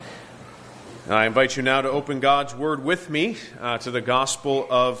I invite you now to open God's Word with me to the Gospel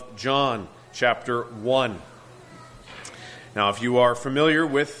of John, chapter 1. Now, if you are familiar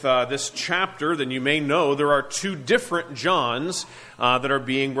with this chapter, then you may know there are two different Johns that are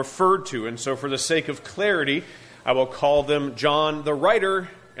being referred to. And so for the sake of clarity, I will call them John the writer,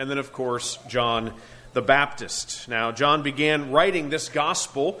 and then, of course, John the Baptist. Now, John began writing this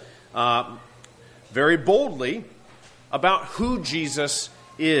Gospel very boldly about who Jesus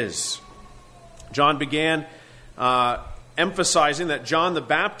is. John began emphasizing that John the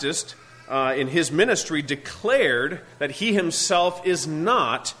Baptist, in his ministry, declared that he himself is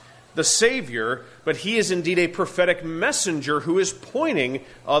not the Savior, but he is indeed a prophetic messenger who is pointing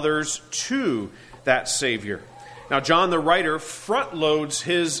others to that Savior. Now, John the writer front-loads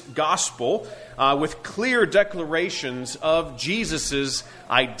his gospel with clear declarations of Jesus'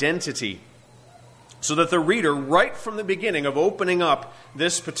 identity, so that the reader, right from the beginning of opening up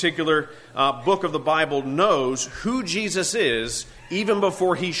this particular book of the Bible, knows who Jesus is even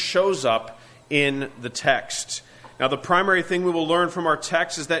before he shows up in the text. Now, the primary thing we will learn from our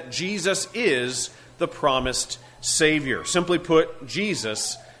text is that Jesus is the promised Savior. Simply put,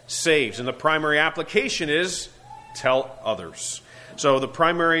 Jesus saves. And the primary application is tell others. So the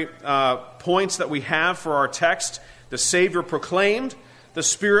primary points that we have for our text: the Savior proclaimed, the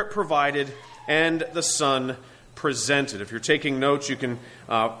Spirit provided, and the Son presented. If you're taking notes, you can,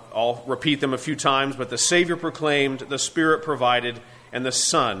 I'll repeat them a few times, but the Savior proclaimed, the Spirit provided, and the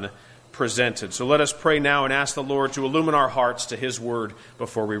Son presented. So let us pray now and ask the Lord to illumine our hearts to His Word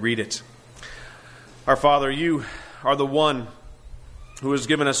before we read it. Our Father, You are the one who has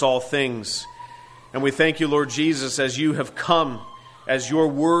given us all things, and we thank You, Lord Jesus, as You have come as Your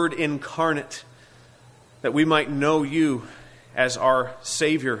Word incarnate, that we might know You as our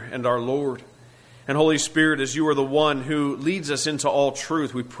Savior and our Lord. And Holy Spirit, as You are the one who leads us into all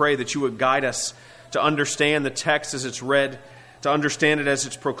truth, we pray that You would guide us to understand the text as it's read, to understand it as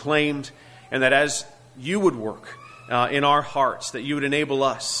it's proclaimed, and that as You would work in our hearts, that You would enable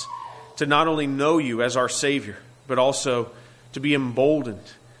us to not only know You as our Savior, but also to be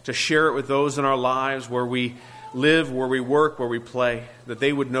emboldened, to share it with those in our lives where we live, where we work, where we play, that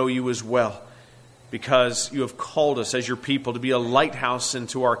they would know You as well, because You have called us as Your people to be a lighthouse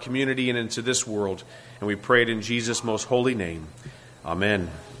into our community and into this world. And we pray it in Jesus' most holy name. Amen.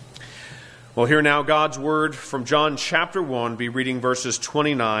 Well, hear now God's Word from John chapter 1, be reading verses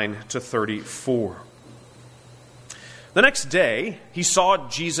 29 to 34. The next day, he saw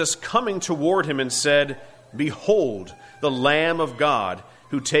Jesus coming toward him and said, "Behold, the Lamb of God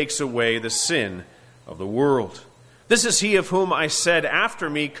who takes away the sin of the world. This is He of whom I said, after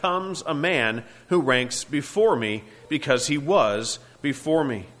me comes a man who ranks before me, because He was before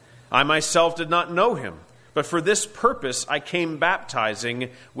me. I myself did not know Him, but for this purpose I came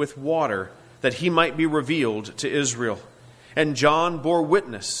baptizing with water, that He might be revealed to Israel. And John bore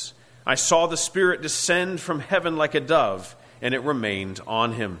witness. I saw the Spirit descend from heaven like a dove, and it remained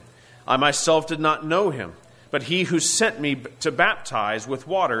on Him. I myself did not know Him, but He who sent me to baptize with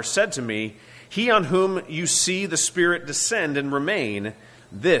water said to me, He on whom you see the Spirit descend and remain,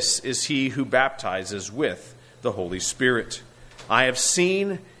 this is He who baptizes with the Holy Spirit. I have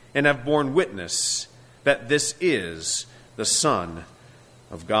seen and have borne witness that this is the Son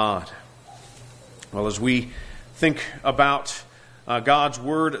of God." Well, as we think about God's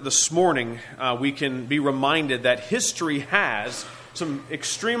Word this morning, we can be reminded that history has some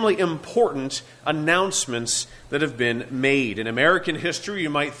extremely important announcements that have been made. In American history, you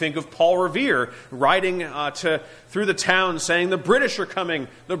might think of Paul Revere riding through the town saying, "The British are coming,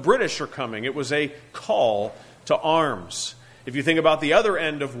 the British are coming." It was a call to arms. If you think about the other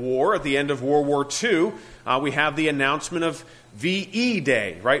end of war, at the end of World War II, we have the announcement of VE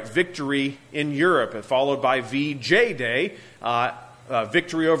Day, right? Victory in Europe, followed by VJ Day,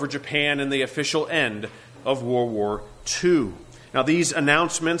 victory over Japan, and the official end of World War II. Now, these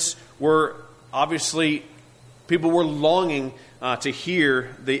announcements were obviously, people were longing to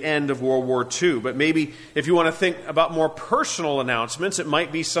hear the end of World War II. But maybe if you want to think about more personal announcements, it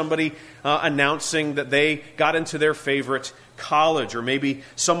might be somebody announcing that they got into their favorite college, or maybe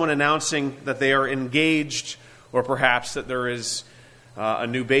someone announcing that they are engaged, or perhaps that there is a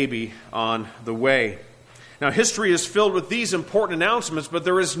new baby on the way. Now, history is filled with these important announcements, but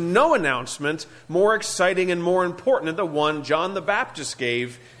there is no announcement more exciting and more important than the one John the Baptist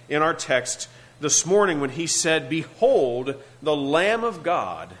gave in our text this morning when he said, "Behold, the Lamb of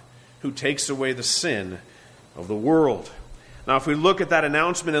God who takes away the sin of the world." Now, if we look at that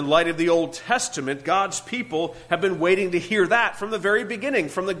announcement in light of the Old Testament, God's people have been waiting to hear that from the very beginning,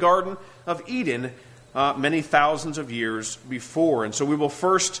 from the Garden of Eden many thousands of years before. And so we will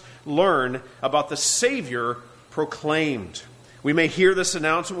first learn about the Savior proclaimed. We may hear this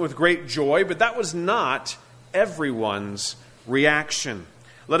announcement with great joy, but that was not everyone's reaction.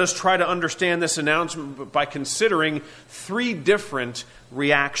 Let us try to understand this announcement by considering three different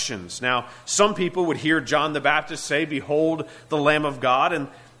reactions. Now, some people would hear John the Baptist say, "Behold the Lamb of God," and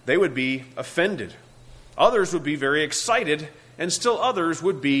they would be offended. Others would be very excited, and still others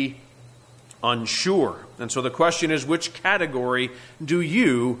would be unsure. And so the question is, which category do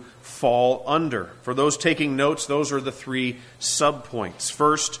you fall under? For those taking notes, those are the three subpoints.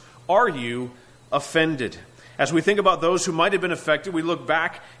 First, are you offended? As we think about those who might have been affected, we look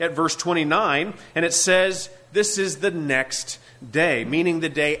back at verse 29, and it says, this is the next day, meaning the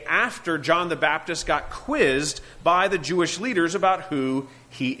day after John the Baptist got quizzed by the Jewish leaders about who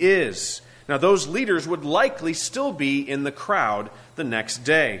he is. Now, those leaders would likely still be in the crowd the next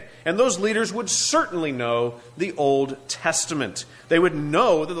day. And those leaders would certainly know the Old Testament. They would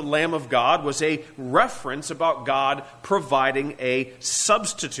know that the Lamb of God was a reference about God providing a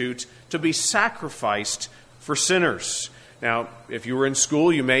substitute to be sacrificed for sinners. Now, if you were in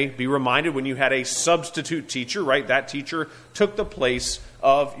school, you may be reminded when you had a substitute teacher, right? That teacher took the place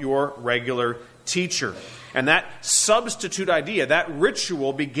of your regular teacher. And that substitute idea, that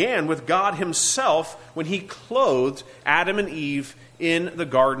ritual began with God himself when he clothed Adam and Eve in the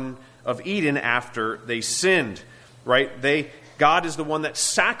Garden of Eden after they sinned, right? God is the one that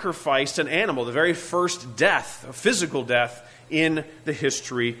sacrificed an animal, the very first death, a physical death in the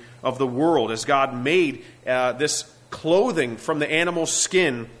history of the world, as God made this clothing from the animal's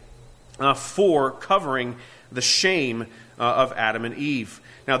skin for covering the shame of Adam and Eve.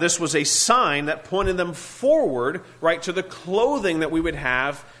 Now, this was a sign that pointed them forward, right, to the clothing that we would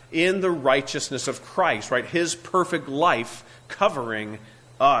have in the righteousness of Christ, right? His perfect life covering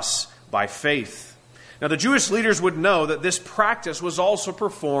us by faith. Now, the Jewish leaders would know that this practice was also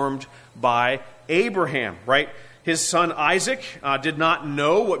performed by Abraham, right? His son Isaac did not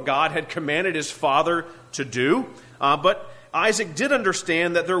know what God had commanded his father to do, but Isaac did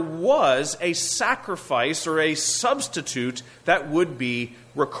understand that there was a sacrifice or a substitute that would be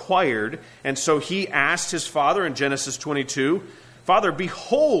required. And so he asked his father in Genesis 22, "Father,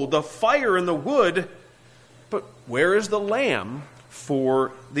 behold the fire and the wood, but where is the lamb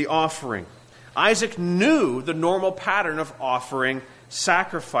for the offering?" Isaac knew the normal pattern of offering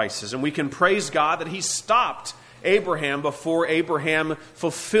sacrifices. And we can praise God that he stopped Abraham before Abraham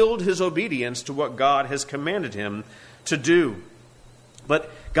fulfilled his obedience to what God has commanded him to do. But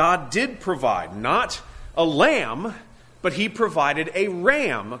God did provide not a lamb, but he provided a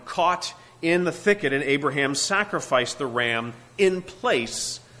ram caught in the thicket, and Abraham sacrificed the ram in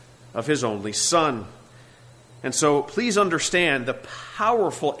place of his only son. And so please understand the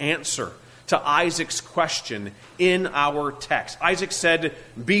powerful answer to Isaac's question in our text. Isaac said,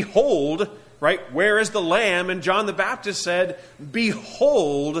 "Behold," right? "Where is the lamb?" And John the Baptist said,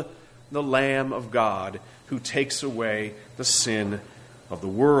 "Behold the Lamb of God who takes away the sin of the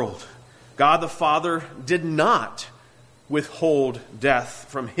world." God the Father did not withhold death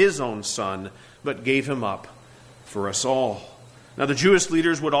from his own son, but gave him up for us all. Now, the Jewish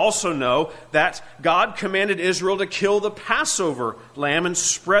leaders would also know that God commanded Israel to kill the Passover lamb and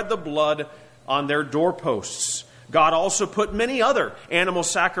spread the blood on their doorposts. God also put many other animal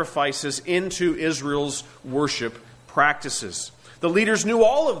sacrifices into Israel's worship practices. The leaders knew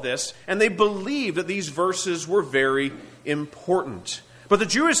all of this, and they believed that these verses were very important. But the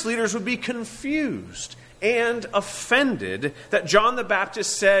Jewish leaders would be confused and offended that John the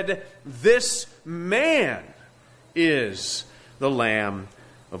Baptist said, "This man is the Lamb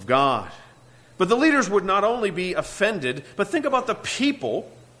of God." But the leaders would not only be offended, but think about the people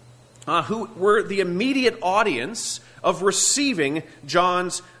who were the immediate audience of receiving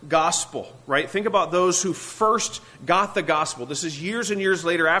John's gospel, right? Think about those who first got the gospel. This is years and years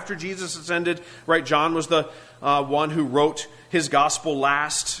later after Jesus ascended, right? John was the one who wrote his gospel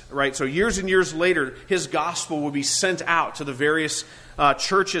last, right? So years and years later, his gospel would be sent out to the various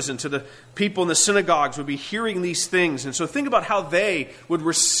churches, and to the people in the synagogues would be hearing these things. And so think about how they would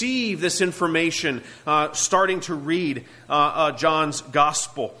receive this information, starting to read John's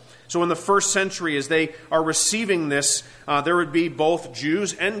gospel. So in the first century, as they are receiving this, there would be both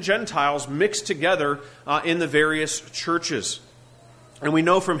Jews and Gentiles mixed together in the various churches. And we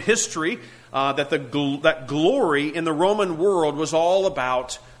know from history that glory in the Roman world was all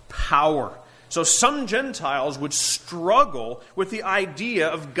about power. So some Gentiles would struggle with the idea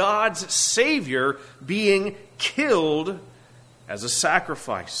of God's Savior being killed as a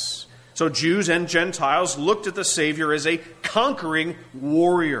sacrifice. So Jews and Gentiles looked at the Savior as a conquering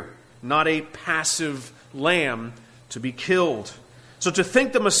warrior. not a passive lamb to be killed. So to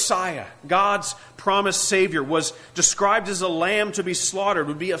think the Messiah, God's promised Savior, was described as a lamb to be slaughtered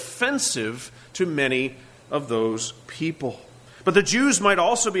would be offensive to many of those people. But the Jews might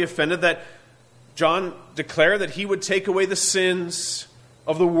also be offended that John declared that he would take away the sins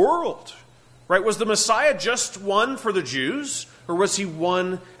of the world. Right? Was the Messiah just one for the Jews, or was he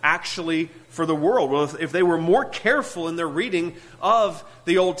one actually for the world? Well, if they were more careful in their reading of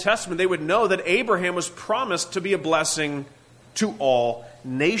the Old Testament, they would know that Abraham was promised to be a blessing to all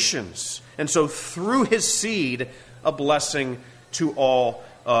nations. And so through his seed, a blessing to all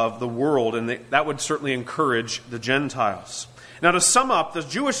of the world. And that would certainly encourage the Gentiles. Now, to sum up, the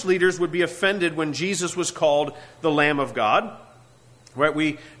Jewish leaders would be offended when Jesus was called the Lamb of God. Right?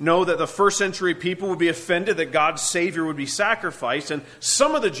 We know that the first century people would be offended that God's Savior would be sacrificed, and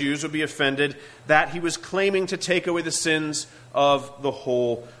some of the Jews would be offended that he was claiming to take away the sins of the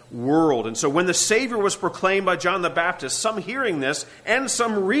whole world. And so when the Savior was proclaimed by John the Baptist, some hearing this and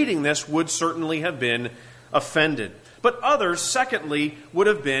some reading this would certainly have been offended. But others, secondly, would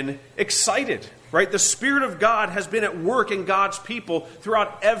have been excited. Right? The Spirit of God has been at work in God's people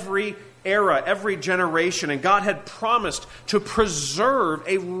throughout every era, every generation, and God had promised to preserve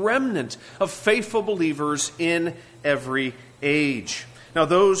a remnant of faithful believers in every age. Now,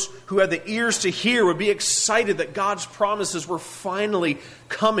 those who had the ears to hear would be excited that God's promises were finally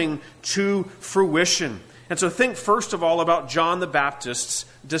coming to fruition. And so think first of all about John the Baptist's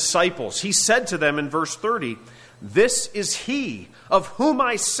disciples. He said to them in verse 30, "This is he of whom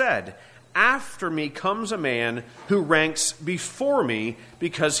I said, 'After me comes a man who ranks before me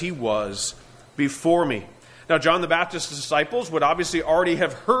because he was before me.'" Now, John the Baptist's disciples would obviously already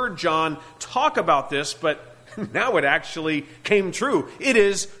have heard John talk about this, but now it actually came true. It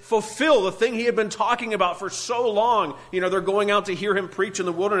is fulfilled, the thing he had been talking about for so long. They're going out to hear him preach in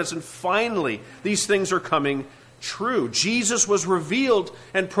the wilderness, and finally, these things are coming true. Jesus was revealed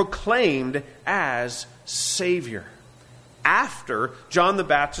and proclaimed as Savior after John the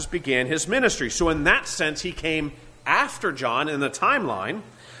Baptist began his ministry. So in that sense, he came after John in the timeline.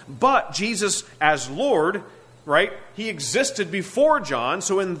 But Jesus as Lord, right, he existed before John.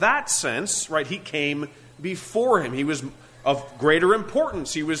 So in that sense, right, he came before him. He was of greater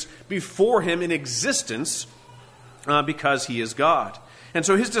importance. He was before him in existence because he is God. And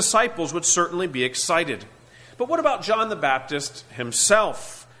so his disciples would certainly be excited. But what about John the Baptist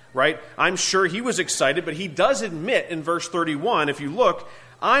himself? Right? I'm sure he was excited, but he does admit in verse 31, if you look,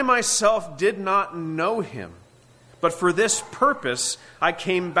 "I myself did not know him, but for this purpose I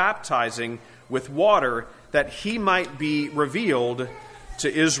came baptizing with water, that he might be revealed to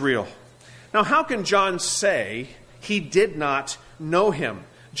Israel." Now, how can John say he did not know him?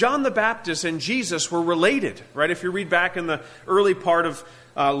 John the Baptist and Jesus were related, right? If you read back in the early part of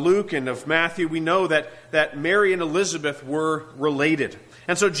Luke and of Matthew, we know that Mary and Elizabeth were related.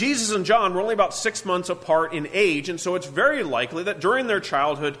 And so Jesus and John were only about 6 months apart in age, and so it's very likely that during their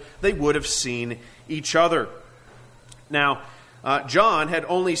childhood they would have seen each other. Now, John had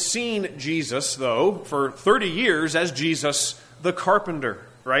only seen Jesus, though, for 30 years as Jesus the carpenter,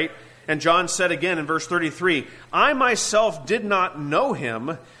 right? And John said again in verse 33, "I myself did not know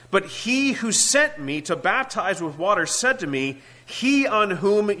him, but he who sent me to baptize with water said to me, 'He on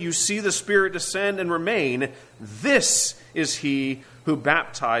whom you see the Spirit descend and remain, this is he who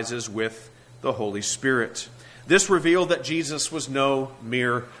baptizes with the Holy Spirit.'" This revealed that Jesus was no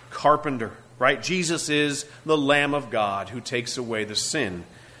mere carpenter, right? Jesus is the Lamb of God who takes away the sin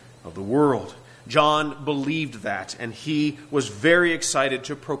of the world. John believed that, and he was very excited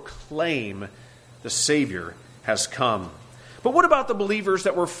to proclaim the Savior has come. But what about the believers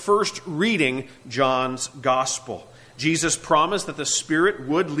that were first reading John's gospel? Jesus promised that the Spirit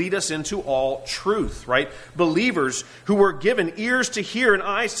would lead us into all truth, right? Believers who were given ears to hear and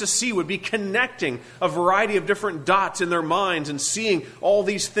eyes to see would be connecting a variety of different dots in their minds and seeing all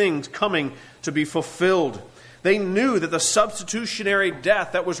these things coming to be fulfilled. They knew that the substitutionary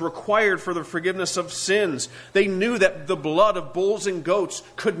death that was required for the forgiveness of sins, they knew that the blood of bulls and goats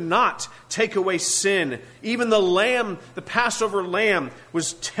could not take away sin. Even the lamb, the Passover lamb,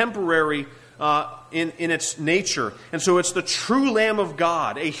 was temporary in its nature. And so it's the true Lamb of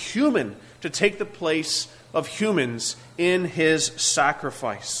God, a human, to take the place of humans in his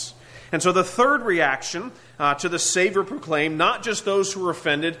sacrifice. And so the third reaction to the Savior proclaimed, not just those who were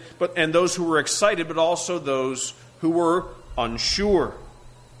offended and those who were excited, but also those who were unsure.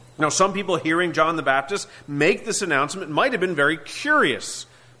 Now, some people hearing John the Baptist make this announcement might have been very curious,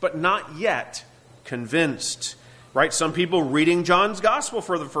 but not yet convinced. Right? Some people reading John's gospel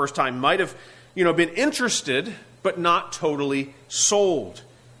for the first time might have, been interested, but not totally sold.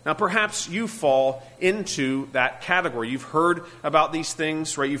 Now, perhaps you fall into that category. You've heard about these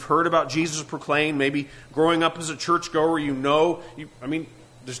things, right? You've heard about Jesus proclaimed. Maybe growing up as a churchgoer,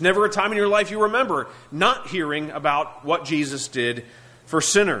 there's never a time in your life you remember not hearing about what Jesus did for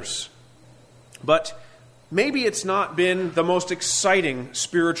sinners. But maybe it's not been the most exciting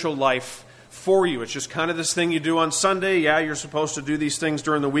spiritual life for you. It's just kind of this thing you do on Sunday. Yeah, you're supposed to do these things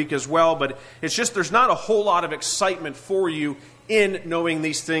during the week as well, but it's just there's not a whole lot of excitement for you in knowing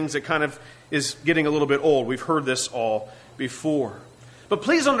these things. That kind of is getting a little bit old. We've heard this all before. But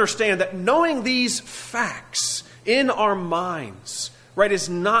please understand that knowing these facts in our minds, right, is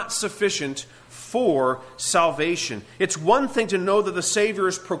not sufficient for salvation. It's one thing to know that the Savior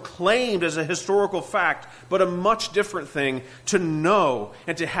is proclaimed as a historical fact, but a much different thing to know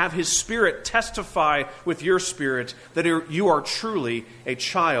and to have His Spirit testify with your spirit that you are truly a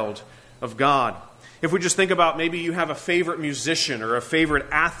child of God. If we just think about maybe you have a favorite musician or a favorite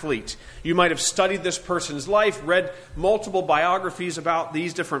athlete, you might have studied this person's life, read multiple biographies about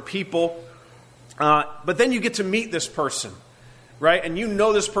these different people, but then you get to meet this person. Right? And you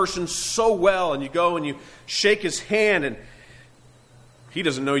know this person so well, and you go and you shake his hand, and he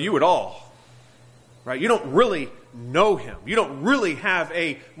doesn't know you at all. Right? You don't really know him. You don't really have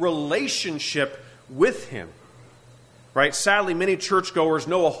a relationship with him. Right? Sadly, many churchgoers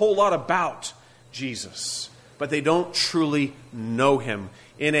know a whole lot about Jesus, but they don't truly know him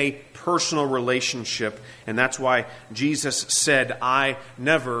in a personal relationship. And that's why Jesus said, "I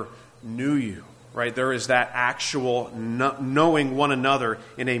never knew you." Right? There is that actual knowing one another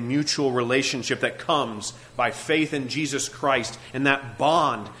in a mutual relationship that comes by faith in Jesus Christ, and that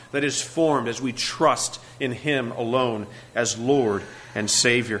bond that is formed as we trust in Him alone as Lord and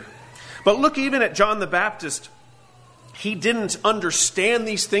Savior. But look even at John the Baptist. He didn't understand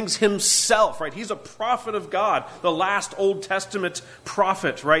these things himself, right? He's a prophet of God, the last Old Testament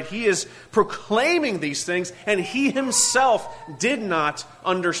prophet, right? He is proclaiming these things, and he himself did not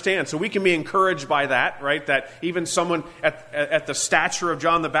understand. So we can be encouraged by that, right? That even someone at the stature of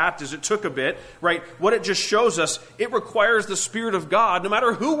John the Baptist, it took a bit, right? What it just shows us, it requires the Spirit of God, no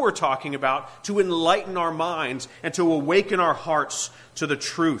matter who we're talking about, to enlighten our minds and to awaken our hearts to the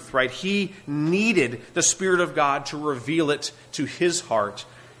truth, right? He needed the Spirit of God to reveal it to his heart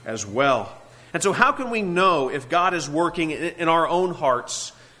as well. And so how can we know if God is working in our own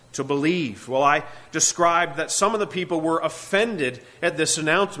hearts to believe? Well, I described that some of the people were offended at this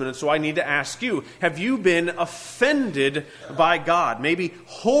announcement, and so I need to ask you, have you been offended by God? Maybe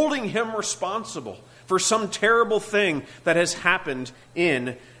holding Him responsible for some terrible thing that has happened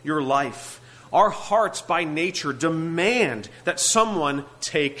in your life. Our hearts by nature demand that someone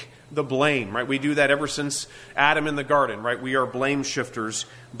take the blame, right? We do that ever since Adam in the garden, right? We are blame shifters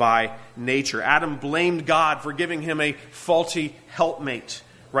by nature. Adam blamed God for giving him a faulty helpmate,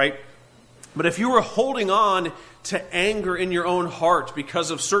 right? But if you were holding on to anger in your own heart because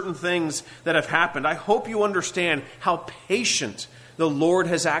of certain things that have happened, I hope you understand how patient the Lord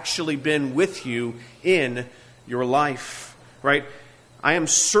has actually been with you in your life, right? I am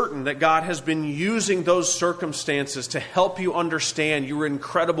certain that God has been using those circumstances to help you understand your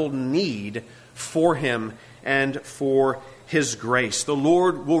incredible need for Him and for His grace. The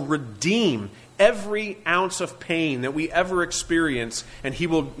Lord will redeem every ounce of pain that we ever experience, and He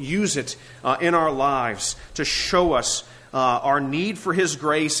will use it in our lives to show us our need for His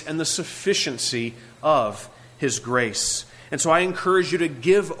grace and the sufficiency of His grace. And so I encourage you to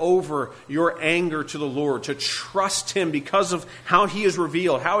give over your anger to the Lord, to trust Him because of how He is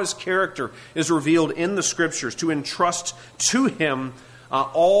revealed, how His character is revealed in the Scriptures, to entrust to Him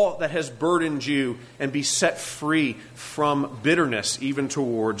all that has burdened you and be set free from bitterness even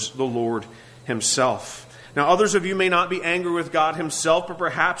towards the Lord Himself. Now, others of you may not be angry with God Himself, but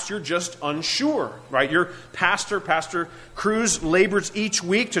perhaps you're just unsure, right? Your pastor, Pastor Cruz, labors each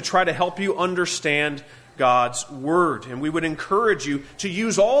week to try to help you understand God's Word. And we would encourage you to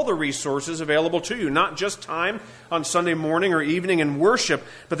use all the resources available to you, not just time on Sunday morning or evening in worship,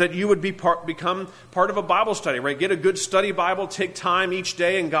 but that you would become part of a Bible study, right? Get a good study Bible, take time each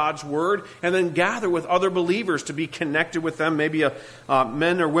day in God's Word, and then gather with other believers to be connected with them, maybe a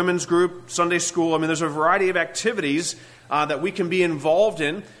men or women's group, Sunday school. I mean, there's a variety of activities that we can be involved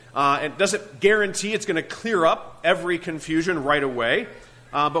in. It doesn't guarantee it's going to clear up every confusion right away.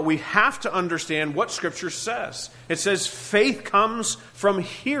 But we have to understand what Scripture says. It says faith comes from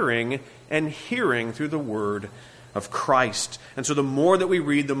hearing, and hearing through the Word of Christ. And so the more that we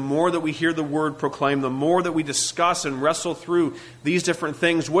read, the more that we hear the Word proclaimed, the more that we discuss and wrestle through these different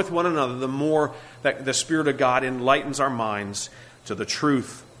things with one another, the more that the Spirit of God enlightens our minds to the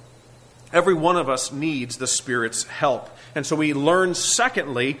truth. Every one of us needs the Spirit's help. And so we learn,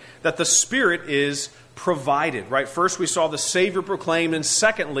 secondly, that the Spirit is provided, right? First we saw the Savior proclaimed, and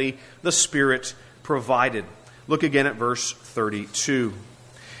secondly, the Spirit provided. Look again at verse 32.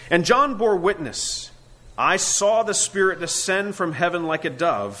 And John bore witness, I saw the Spirit descend from heaven like a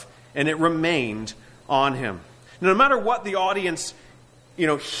dove, and it remained on him. Now, no matter what the audience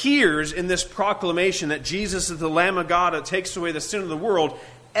hears in this proclamation that Jesus is the Lamb of God that takes away the sin of the world,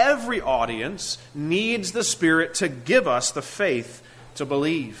 every audience needs the Spirit to give us the faith to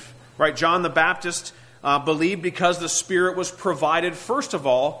believe. Right? John the Baptist believed because the Spirit was provided, first of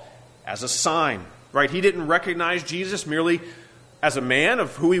all, as a sign. Right? He didn't recognize Jesus merely as a man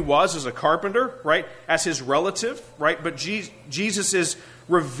of who he was as a carpenter, right? As his relative, right? But Jesus is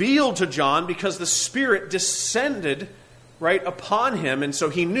revealed to John because the Spirit descended, right, upon him. And so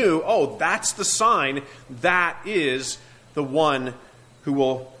he knew, oh, that's the sign. That is the one who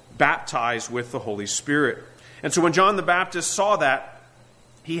will baptize with the Holy Spirit. And so when John the Baptist saw that,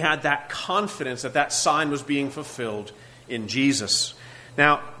 he had that confidence that that sign was being fulfilled in Jesus.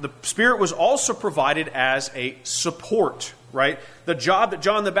 Now, the Spirit was also provided as a support, right? The job that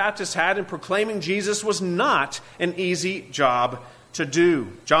John the Baptist had in proclaiming Jesus was not an easy job to do.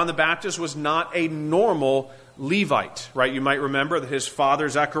 John the Baptist was not a normal Levite, right? You might remember that his father,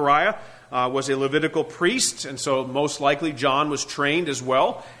 Zechariah, was a Levitical priest, and so most likely John was trained as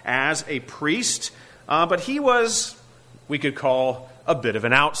well as a priest. But he was, we could call, a bit of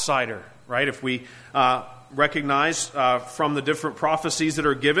an outsider, right? If we recognize from the different prophecies that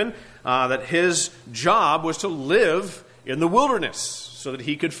are given that his job was to live in the wilderness so that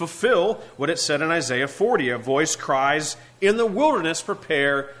he could fulfill what it said in Isaiah 40. A voice cries, in the wilderness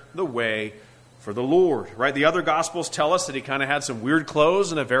prepare the way for the Lord. Right? The other Gospels tell us that he kind of had some weird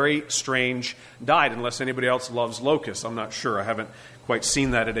clothes and a very strange diet, unless anybody else loves locusts. I'm not sure. I haven't quite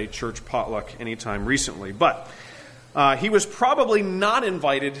seen that at a church potluck anytime recently. But he was probably not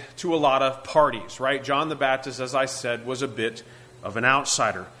invited to a lot of parties, right? John the Baptist, as I said, was a bit of an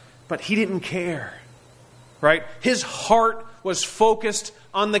outsider. But he didn't care, right? His heart was focused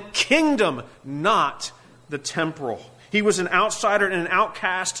on the kingdom, not the temporal. He was an outsider and an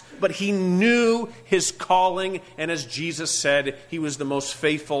outcast, but he knew his calling. And as Jesus said, he was the most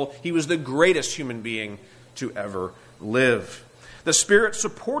faithful. He was the greatest human being to ever live. The Spirit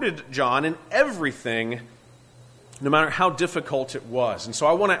supported John in everything, no matter how difficult it was. And so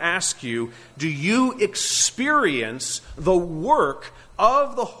I want to ask you, do you experience the work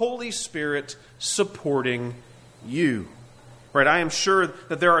of the Holy Spirit supporting you? Right? I am sure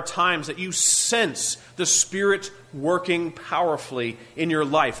that there are times that you sense the Spirit working powerfully in your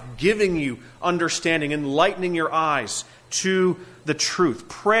life, giving you understanding, enlightening your eyes to the truth.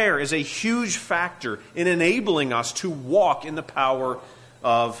 Prayer is a huge factor in enabling us to walk in the power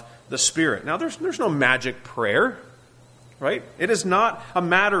of the Spirit. Now, there's no magic prayer. Right? It is not a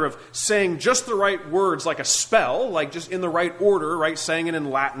matter of saying just the right words like a spell, like just in the right order, right? Saying it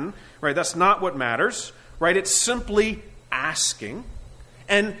in Latin, right? That's not what matters, right? It's simply asking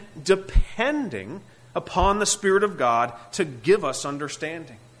and depending upon the Spirit of God to give us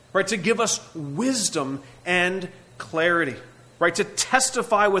understanding, right? To give us wisdom and clarity, right? To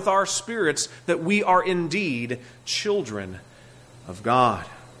testify with our spirits that we are indeed children of God.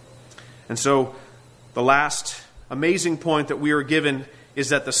 And so the last amazing point that we are given is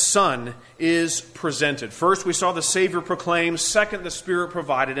that the Son is presented. First, we saw the Savior proclaimed. Second, the Spirit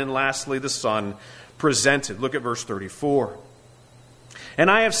provided. And lastly, the Son presented. Look at verse 34.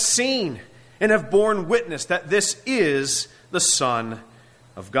 And I have seen and have borne witness that this is the Son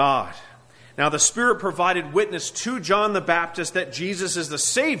of God. Now, the Spirit provided witness to John the Baptist that Jesus is the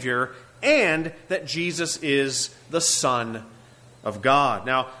Savior and that Jesus is the Son of God.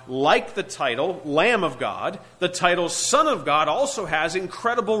 Now, like the title Lamb of God, the title Son of God also has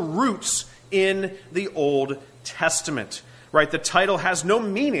incredible roots in the Old Testament. Right? The title has no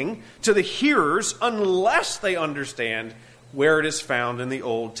meaning to the hearers unless they understand where it is found in the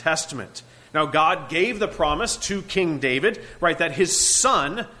Old Testament. Now, God gave the promise to King David, right, that his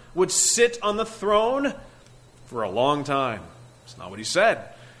son would sit on the throne for a long time. That's not what he said.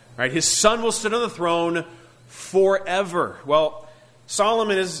 Right? His son will sit on the throne forever. Well,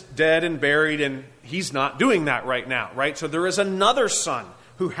 Solomon is dead and buried, and he's not doing that right now, right? So there is another son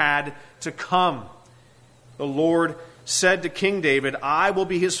who had to come. The Lord said to King David, I will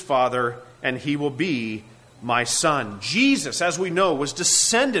be his father, and he will be my son. Jesus, as we know, was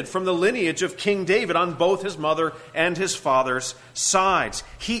descended from the lineage of King David on both his mother and his father's sides.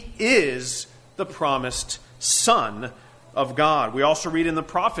 He is the promised Son of God. We also read in the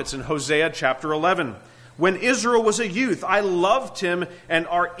prophets in Hosea chapter 11, When Israel was a youth, I loved him, and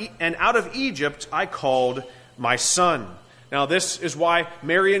out of Egypt I called my son. Now this is why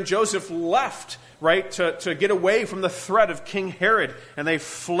Mary and Joseph left, right, to get away from the threat of King Herod, and they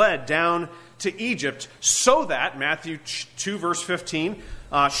fled down to Egypt, so that, Matthew 2 verse 15,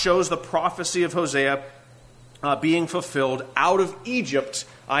 shows the prophecy of Hosea being fulfilled. Out of Egypt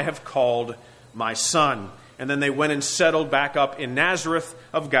I have called my son. And then they went and settled back up in Nazareth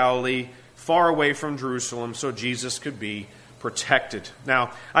of Galilee, far away from Jerusalem, so Jesus could be protected.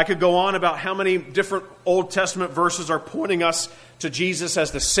 Now, I could go on about how many different Old Testament verses are pointing us to Jesus as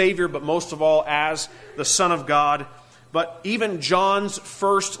the Savior, but most of all as the Son of God. But even John's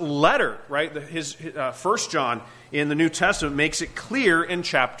first letter, right, his 1 John in the New Testament makes it clear in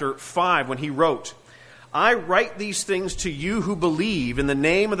chapter 5 when he wrote, I write these things to you who believe in the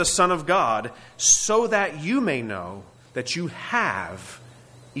name of the Son of God, so that you may know that you have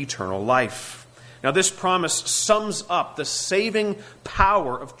eternal life. Now, this promise sums up the saving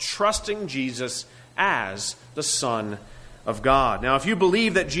power of trusting Jesus as the Son of God. Now, if you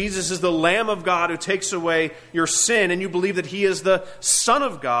believe that Jesus is the Lamb of God who takes away your sin, and you believe that he is the Son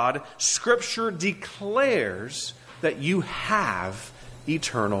of God, Scripture declares that you have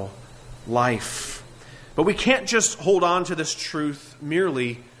eternal life. But we can't just hold on to this truth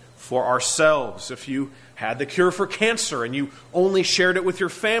merely for ourselves. If you had the cure for cancer and you only shared it with your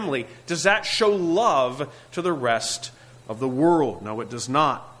family, does that show love to the rest of the world? No, it does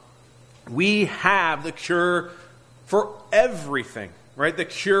not. We have the cure for everything, right? The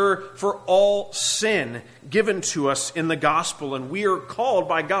cure for all sin given to us in the gospel, and we are called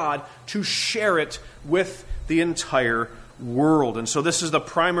by God to share it with the entire world. And so this is the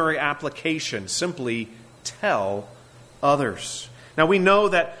primary application: simply tell others. Now we know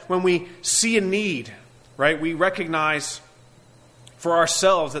that when we see a need, right, we recognize for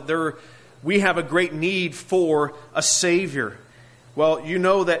ourselves that we have a great need for a Savior. Well, you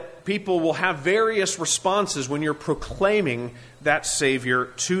know that people will have various responses when you're proclaiming that Savior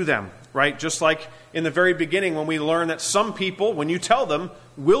to them, right? Just like in the very beginning when we learn that some people, when you tell them,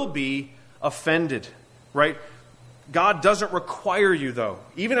 will be offended, right? God doesn't require you, though.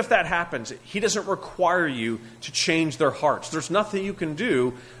 Even if that happens, he doesn't require you to change their hearts. There's nothing you can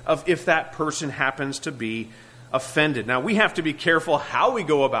do if that person happens to be offended. Now, we have to be careful how we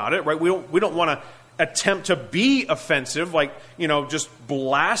go about it, right? We don't want to attempt to be offensive, like, just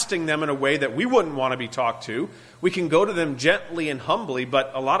blasting them in a way that we wouldn't want to be talked to. We can go to them gently and humbly,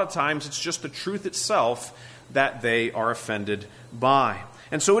 but a lot of times it's just the truth itself that they are offended by.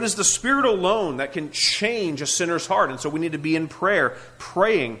 And so it is the Spirit alone that can change a sinner's heart. And so we need to be in prayer,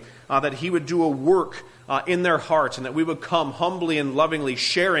 praying that he would do a work in their hearts, and that we would come humbly and lovingly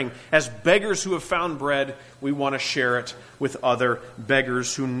sharing. As beggars who have found bread, we want to share it with other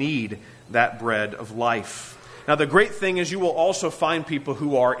beggars who need that bread of life. Now, the great thing is you will also find people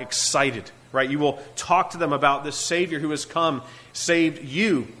who are excited, right? You will talk to them about this Savior who has come, saved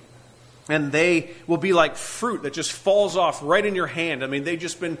you. And they will be like fruit that just falls off right in your hand. I mean, they've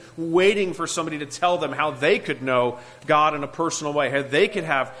just been waiting for somebody to tell them how they could know God in a personal way, how they could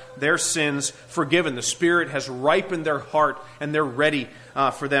have their sins forgiven. The Spirit has ripened their heart, and they're ready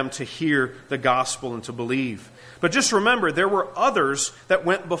for them to hear the gospel and to believe. But just remember, there were others that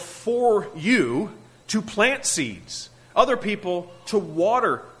went before you to plant seeds, other people to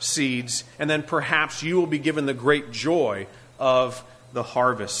water seeds, and then perhaps you will be given the great joy of the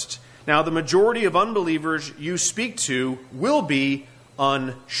harvest. Now, the majority of unbelievers you speak to will be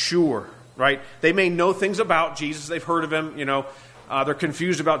unsure, right? They may know things about Jesus. They've heard of him, they're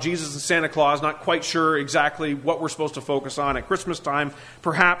confused about Jesus and Santa Claus, not quite sure exactly what we're supposed to focus on at Christmas time,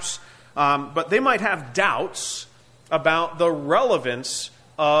 perhaps. But they might have doubts about the relevance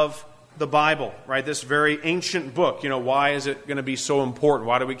of the Bible, right? This very ancient book. Why is it going to be so important?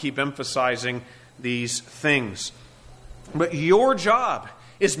 Why do we keep emphasizing these things? But your job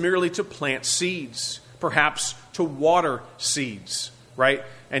is merely to plant seeds, perhaps to water seeds, right?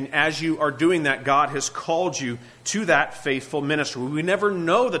 And as you are doing that, God has called you to that faithful ministry. We never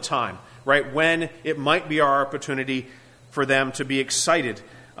know the time, right, when it might be our opportunity for them to be excited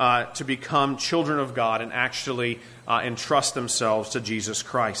to become children of God and actually entrust themselves to Jesus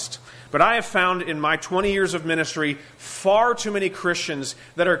Christ. But I have found in my 20 years of ministry far too many Christians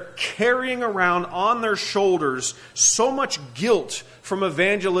that are carrying around on their shoulders so much guilt from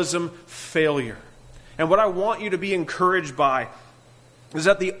evangelism failure. And what I want you to be encouraged by is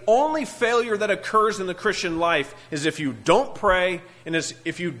that the only failure that occurs in the Christian life is if you don't pray and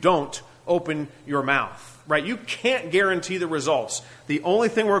if you don't open your mouth. Right? You can't guarantee the results. The only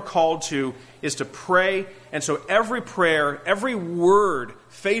thing we're called to is to pray. And so every prayer, every word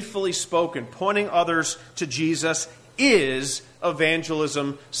faithfully spoken, pointing others to Jesus, is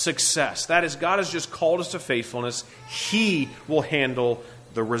evangelism success. That is, God has just called us to faithfulness. He will handle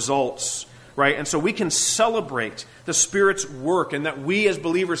the results, right? And so we can celebrate the Spirit's work, and that we as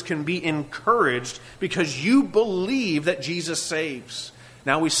believers can be encouraged because you believe that Jesus saves.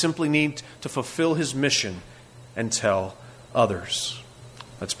 Now we simply need to fulfill His mission and tell others.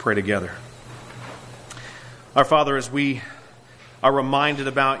 Let's pray together. Our Father, as we are reminded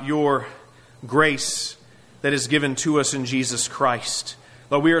about your grace that is given to us in Jesus Christ,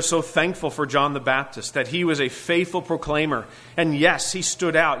 Lord, we are so thankful for John the Baptist, that he was a faithful proclaimer. And yes, he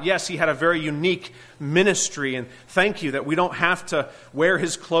stood out. Yes, he had a very unique ministry. And thank you that we don't have to wear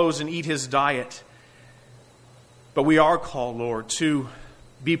his clothes and eat his diet. But we are called, Lord, to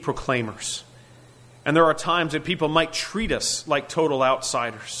be proclaimers. And there are times that people might treat us like total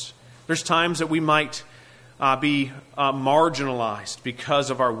outsiders. There's times that we might be marginalized because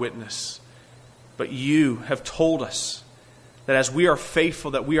of our witness. But you have told us that as we are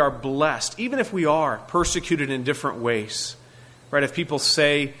faithful, that we are blessed, even if we are persecuted in different ways. Right? If people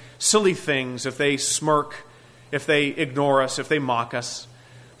say silly things, if they smirk, if they ignore us, if they mock us.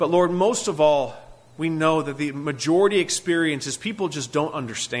 But Lord, most of all, we know that the majority experience is people just don't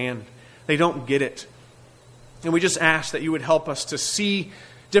understand. They don't get it. And we just ask that you would help us to see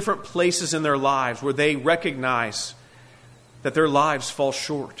different places in their lives where they recognize that their lives fall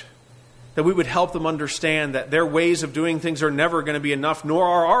short. That we would help them understand that their ways of doing things are never going to be enough, nor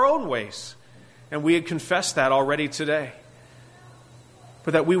are our own ways. And we had confessed that already today.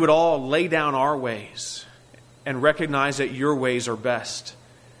 But that we would all lay down our ways and recognize that your ways are best.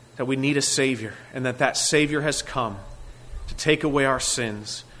 That we need a Savior, and that Savior has come to take away our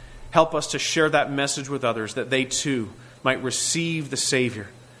sins. Help us to share that message with others, that they too might receive the Savior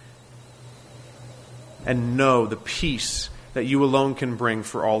and know the peace that you alone can bring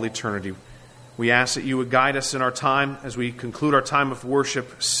for all eternity. We ask that you would guide us in our time as we conclude our time of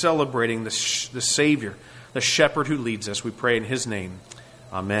worship, celebrating the Savior, the Shepherd who leads us. We pray in His name.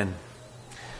 Amen.